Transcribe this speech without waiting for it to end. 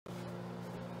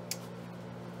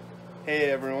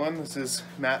Hey everyone, this is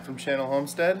Matt from Channel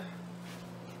Homestead.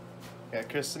 Got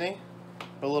Christine.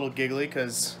 We're a little giggly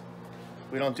because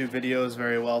we don't do videos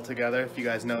very well together. If you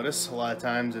guys notice, a lot of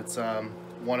times it's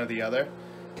one or the other.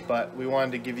 But we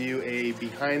wanted to give you a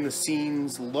behind the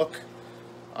scenes look,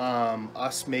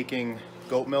 us making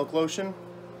goat milk lotion.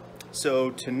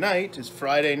 So tonight is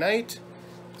Friday night.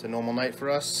 It's a normal night for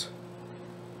us.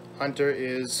 Hunter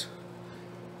is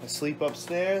asleep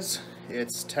upstairs.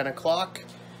 It's 10 o'clock.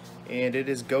 And it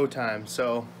is go time.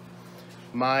 So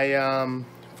my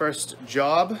first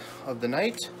job of the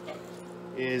night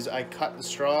is I cut the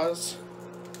straws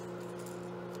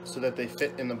so that they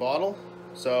fit in the bottle.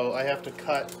 So I have to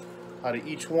cut out of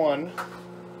each one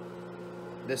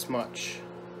this much.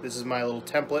 This is my little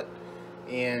template,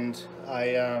 and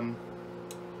I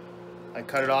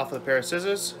cut it off with a pair of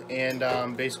scissors,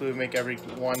 and basically we make every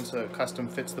one so it custom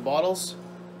fits the bottles.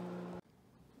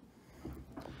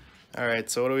 Alright,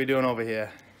 so what are we doing over here?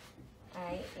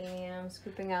 I am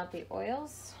scooping out the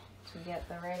oils to get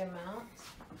the right amount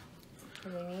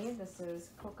we need. This is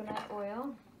coconut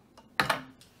oil.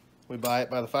 We buy it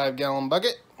by the 5-gallon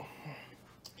bucket.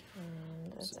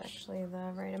 And that's actually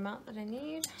the right amount that I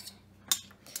need.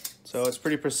 So it's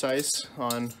pretty precise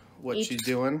on what she's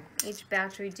doing. Each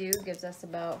batch we do gives us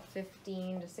about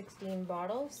 15 to 16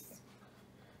 bottles.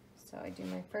 So I do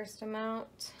my first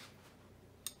amount.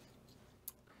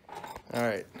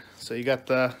 Alright, so you got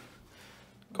the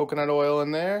coconut oil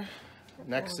in there.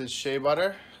 Next is shea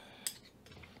butter.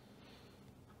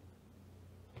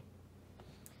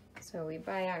 So we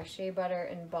buy our shea butter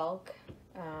in bulk,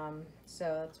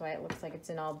 so that's why it looks like it's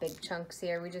in all big chunks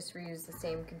here. We just reuse the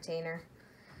same container.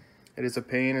 It is a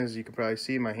pain, as you can probably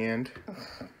see in my hand,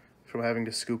 from having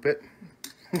to scoop it.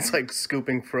 It's like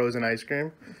scooping frozen ice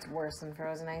cream. It's worse than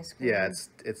frozen ice cream. Yeah,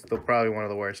 it's probably one of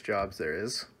the worst jobs there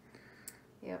is.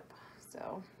 Yep.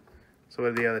 So what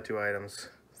are the other two items?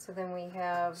 So then we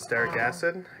have Stearic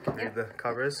acid. I can read the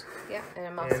covers. Yep,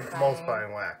 and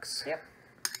emulsifying wax. Yep.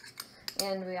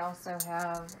 And we also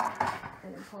have, I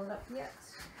didn't pull it up yet.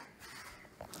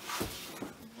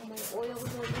 All my oils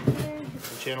over here.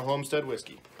 The Channel Homestead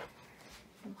whiskey.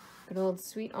 Good old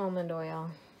sweet almond oil.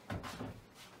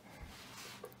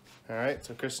 Alright,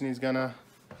 so Christine's gonna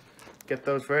get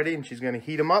those ready and she's gonna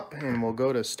heat them up, and we'll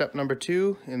go to step number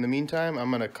 2. In the meantime, I'm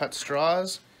gonna cut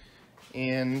straws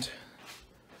and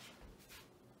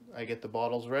I get the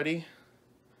bottles ready.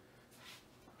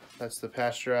 That's the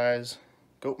pasteurized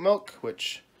goat milk,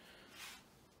 which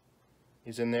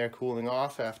is in there cooling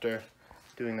off after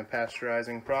doing the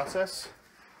pasteurizing process,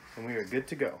 and we are good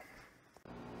to go.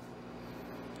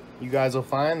 You guys will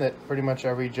find that pretty much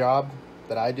every job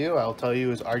that I do, I'll tell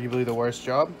you, is arguably the worst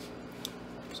job.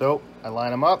 So I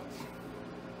line them up,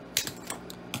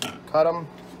 cut them,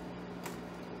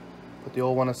 put the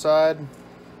old one aside.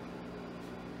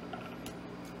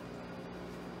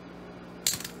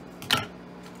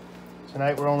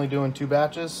 Tonight we're only doing 2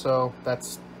 batches, so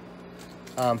that's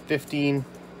 15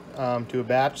 to a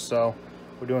batch, so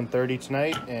we're doing 30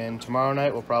 tonight, and tomorrow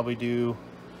night we'll probably do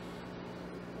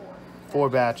 4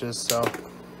 batches, so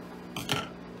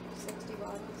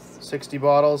 60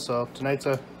 bottles. So tonight's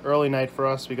a early night for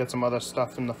us. We got some other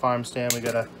stuff in the farm stand. We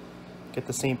gotta get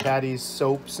the St. Patty's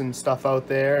soaps and stuff out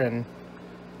there, and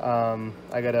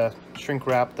I gotta shrink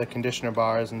wrap the conditioner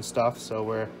bars and stuff, so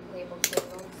we're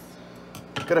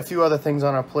got a few other things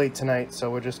on our plate tonight, so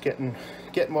we're just getting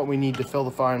what we need to fill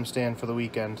the farm stand for the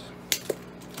weekend.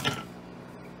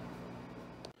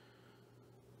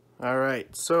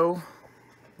 Alright, so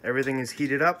everything is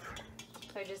heated up.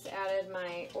 So I just added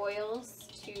my oils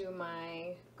to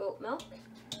my goat milk,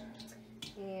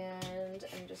 and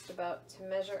I'm just about to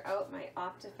measure out my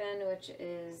Optifin, which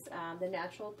is the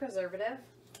natural preservative,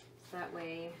 so that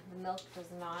way the milk does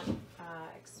not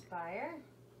expire,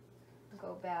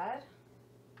 go bad.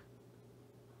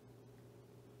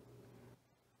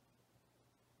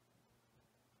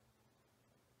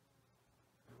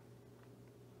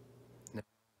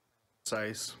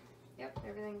 Size. Yep,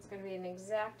 everything's going to be an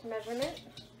exact measurement.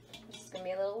 This is going to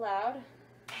be a little loud.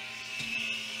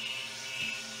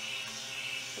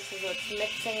 This is what's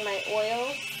mixing my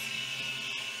oils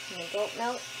and the goat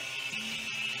milk.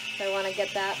 So I want to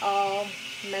get that all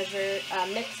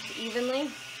mixed evenly.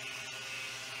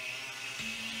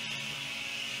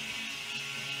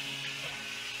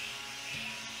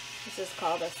 This is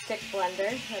called a stick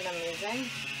blender that I'm using.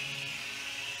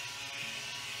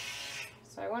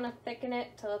 So I want to thicken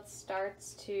it till it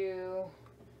starts to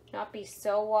not be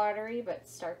so watery, but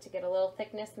start to get a little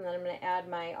thickness, and then I'm going to add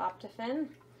my Optifin,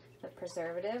 the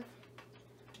preservative.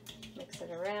 Mix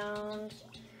it around.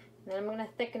 And then I'm going to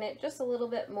thicken it just a little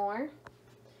bit more.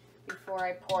 before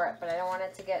I pour it, but I don't want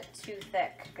it to get too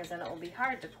thick because then it will be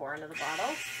hard to pour into the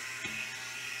bottle.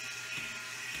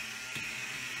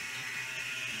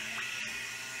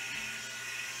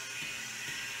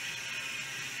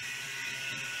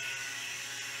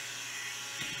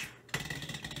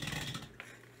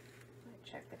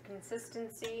 Check the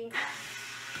consistency.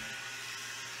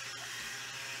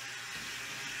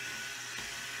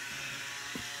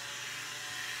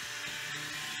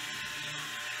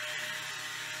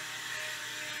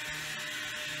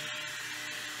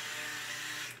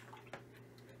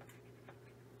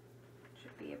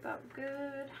 Should be about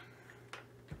good.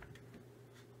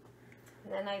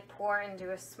 And then I pour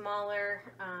into a smaller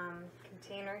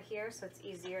container here so it's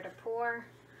easier to pour.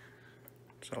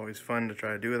 It's always fun to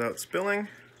try to do without spilling.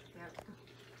 Yep.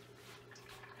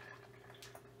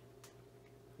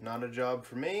 Not a job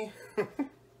for me.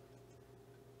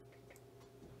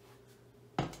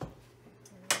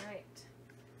 Alright.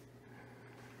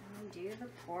 And do the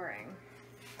pouring.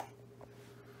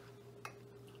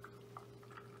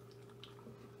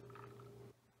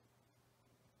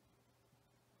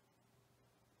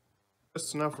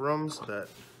 Just enough room so that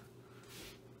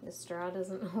The straw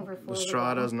doesn't overflow. the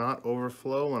straw does not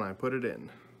overflow when I put it in.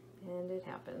 And it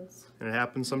happens. And it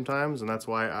happens sometimes, and that's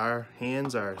why our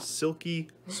hands are silky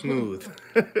smooth.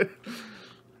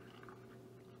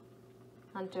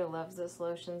 Hunter loves this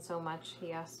lotion so much,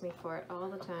 he asks me for it all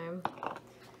the time.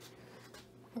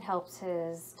 It helps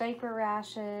his diaper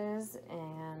rashes,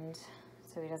 and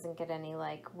so he doesn't get any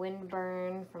like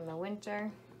windburn from the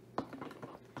winter.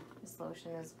 This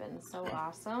lotion has been so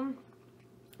awesome.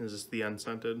 Is this the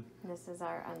unscented? This is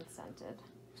our unscented.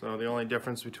 So the only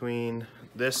difference between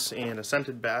this and a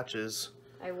scented batch is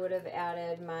I would have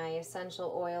added my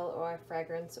essential oil or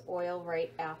fragrance oil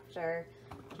right after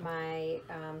my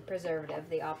preservative,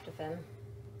 the Optifin.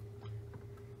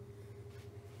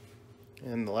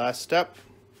 and the last step,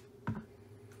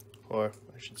 or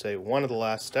I should say one of the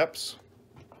last steps.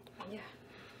 Yeah.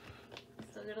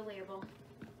 Still got a label.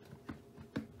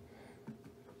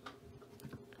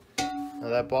 Now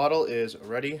that bottle is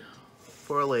ready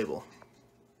for a label.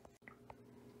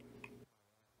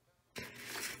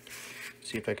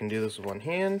 See if I can do this with one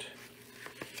hand.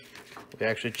 We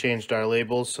actually changed our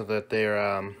labels so that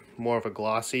they're more of a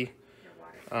glossy.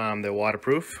 They're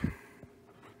waterproof.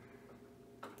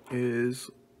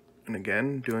 And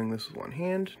again, doing this with one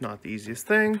hand, not the easiest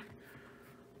thing.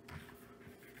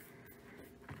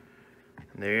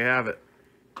 And there you have it.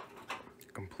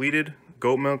 Completed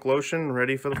goat milk lotion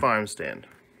ready for the farm stand.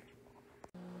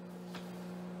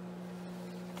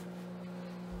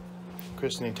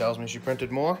 Christine tells me she printed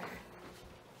more.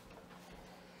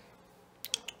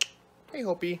 Hey,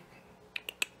 Hopi.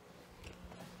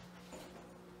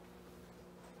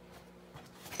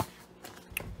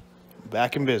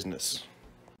 Back in business.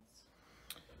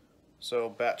 So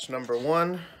batch number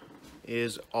 1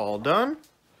 is all done.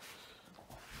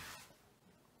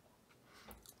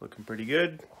 Looking pretty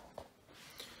good.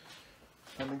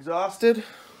 I'm exhausted.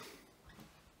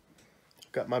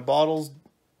 Got my bottles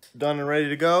done and ready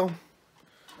to go.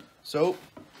 So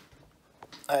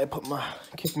I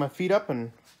kick my feet up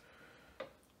and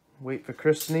wait for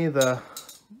Christine, the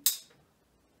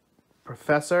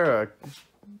professor or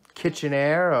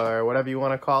kitchenaire or whatever you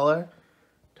want to call her,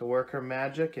 to work her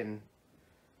magic and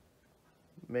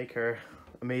make her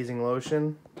amazing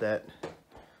lotion that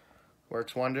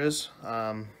works wonders.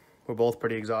 We're both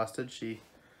pretty exhausted. She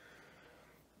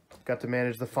got to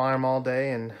manage the farm all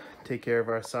day and take care of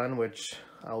our son, which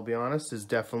I'll be honest is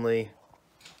definitely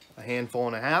a handful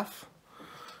and a half.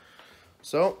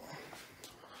 So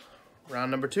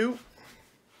round number 2.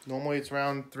 Normally it's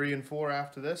round 3 and 4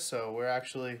 after this, so we're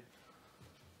actually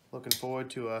looking forward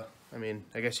to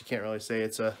I guess you can't really say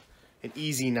it's an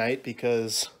easy night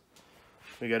because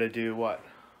we got to do what?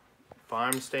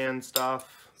 Farm stand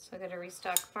stuff. So I got to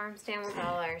restock farm stand with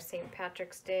all our St.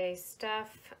 Patrick's Day stuff.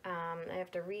 I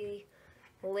have to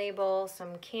relabel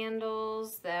some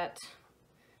candles that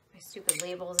my stupid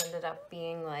labels ended up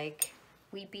being like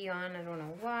weepy on. I don't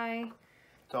know why.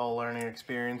 It's all a learning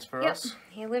experience for us.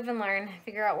 You live and learn.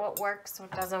 Figure out what works,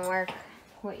 what doesn't work,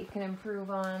 what you can improve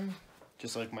on.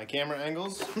 Just like my camera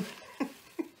angles.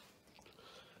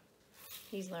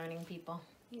 He's learning, people.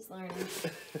 He's learning.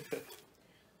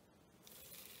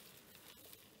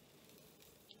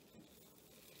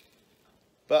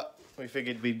 But we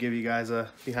figured we'd give you guys a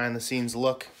behind the scenes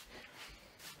look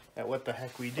at what the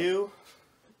heck we do.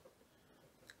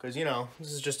 Because, you know,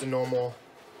 this is just a normal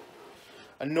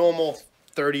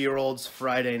 30-year-old's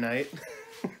Friday night.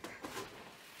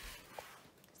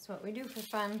 That's what we do for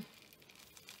fun.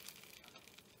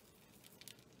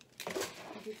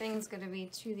 Everything's going to be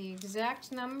to the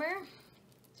exact number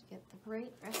to get the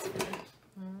right recipe.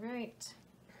 All right.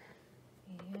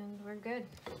 And we're good.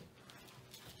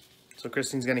 So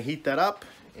Kristen's going to heat that up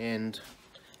and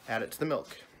add it to the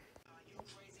milk.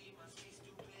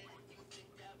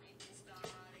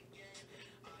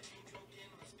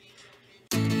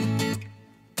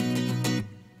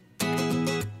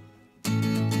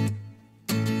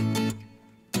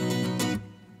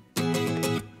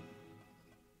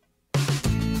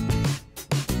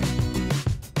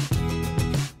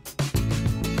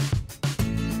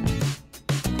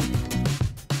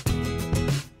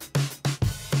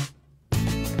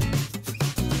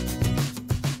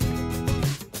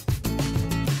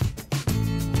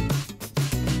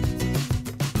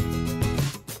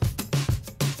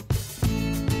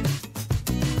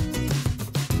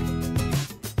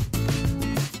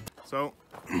 So,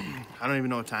 I don't even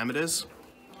know what time it is.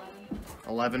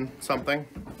 11 something.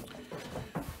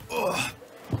 Ugh.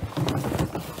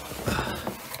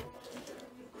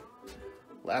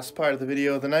 Last part of the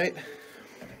video of the night.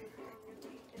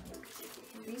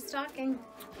 Restocking.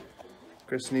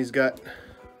 Kristen's got...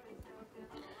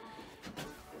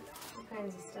 All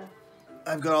kinds of stuff.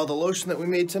 I've got all the lotion that we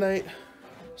made tonight.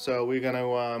 So we're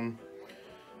gonna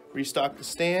restock the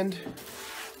stand.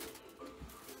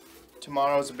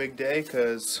 Tomorrow's a big day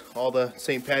because all the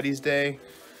St. Patty's Day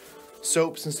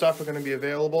soaps and stuff are going to be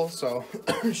available, so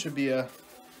it should be a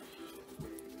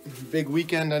big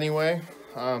weekend anyway.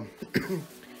 I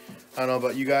don't know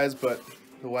about you guys, but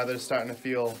the weather's starting to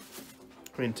feel,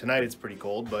 I mean tonight it's pretty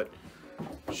cold, but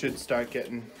should start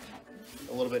getting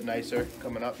a little bit nicer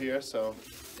coming up here, so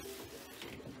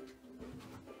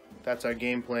that's our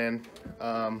game plan.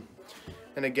 And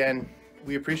again,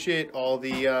 we appreciate all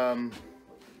the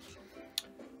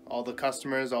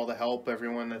customers, all the help,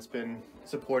 everyone that's been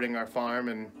supporting our farm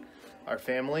and our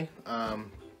family.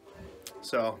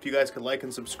 So if you guys could like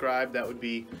and subscribe, that would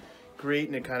be great,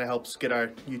 and it kind of helps get our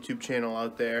YouTube channel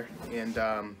out there. And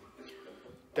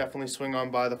definitely swing on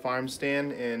by the farm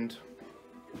stand, and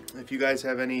if you guys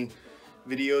have any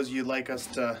videos you'd like us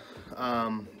to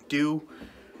do,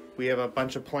 we have a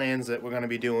bunch of plans that we're going to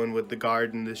be doing with the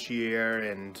garden this year,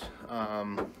 and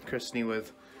Kristen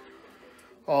with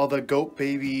all the goat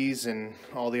babies and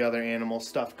all the other animal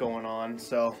stuff going on.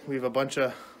 So we have a bunch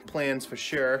of plans for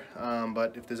sure,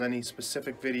 but if there's any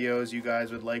specific videos you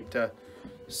guys would like to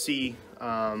see,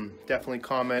 definitely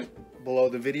comment below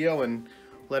the video and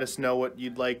let us know what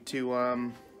you'd like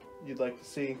to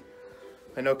see.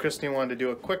 I know Kristen wanted to do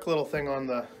a quick little thing on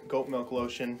the goat milk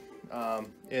lotion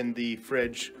in the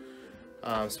fridge,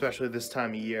 especially this time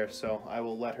of year, so I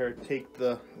will let her take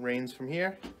the reins from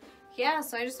here. Yeah,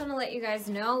 so I just want to let you guys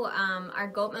know our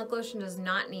goat milk lotion does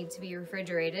not need to be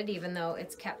refrigerated, even though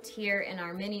it's kept here in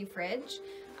our mini fridge.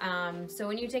 So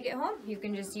when you take it home, you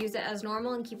can just use it as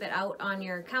normal and keep it out on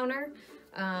your counter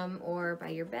or by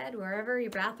your bed, wherever,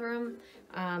 your bathroom.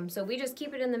 So we just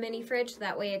keep it in the mini fridge,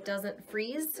 that way it doesn't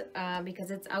freeze because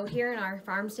it's out here and our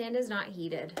farm stand is not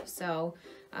heated. So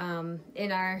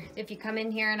if you come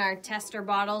in here and our tester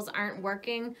bottles aren't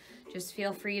working, just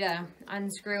feel free to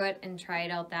unscrew it and try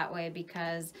it out that way,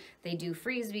 because they do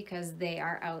freeze because they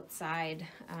are outside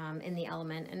in the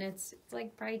element, and it's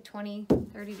like probably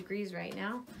 20-30 degrees right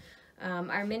now.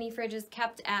 Our mini fridge is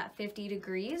kept at 50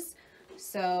 degrees,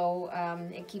 so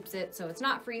it keeps it so it's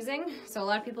not freezing. So a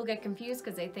lot of people get confused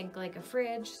because they think like a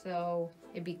fridge, so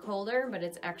it'd be colder, but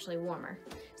it's actually warmer.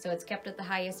 So it's kept at the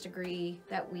highest degree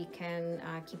that we can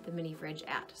keep the mini fridge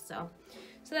at. So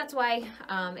that's why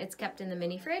it's kept in the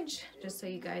mini fridge, just so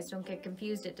you guys don't get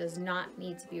confused. It does not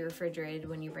need to be refrigerated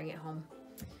when you bring it home.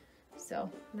 So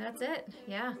that's it,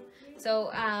 yeah. So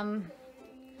I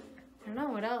don't know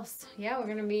what else. Yeah, we're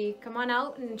gonna come on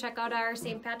out and check out our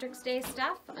St. Patrick's Day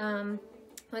stuff.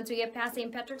 Once we get past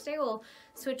St. Patrick's Day, we'll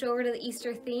switch over to the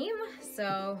Easter theme.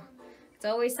 So it's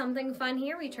always something fun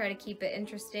here. We try to keep it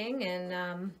interesting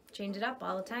and change it up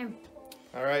all the time.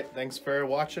 All right, thanks for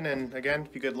watching, and again,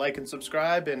 if you could like and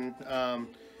subscribe, and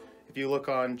if you look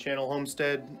on Channel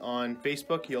Homestead on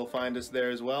Facebook, you'll find us there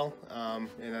as well,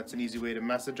 and that's an easy way to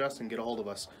message us and get a hold of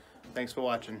us. Thanks for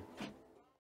watching.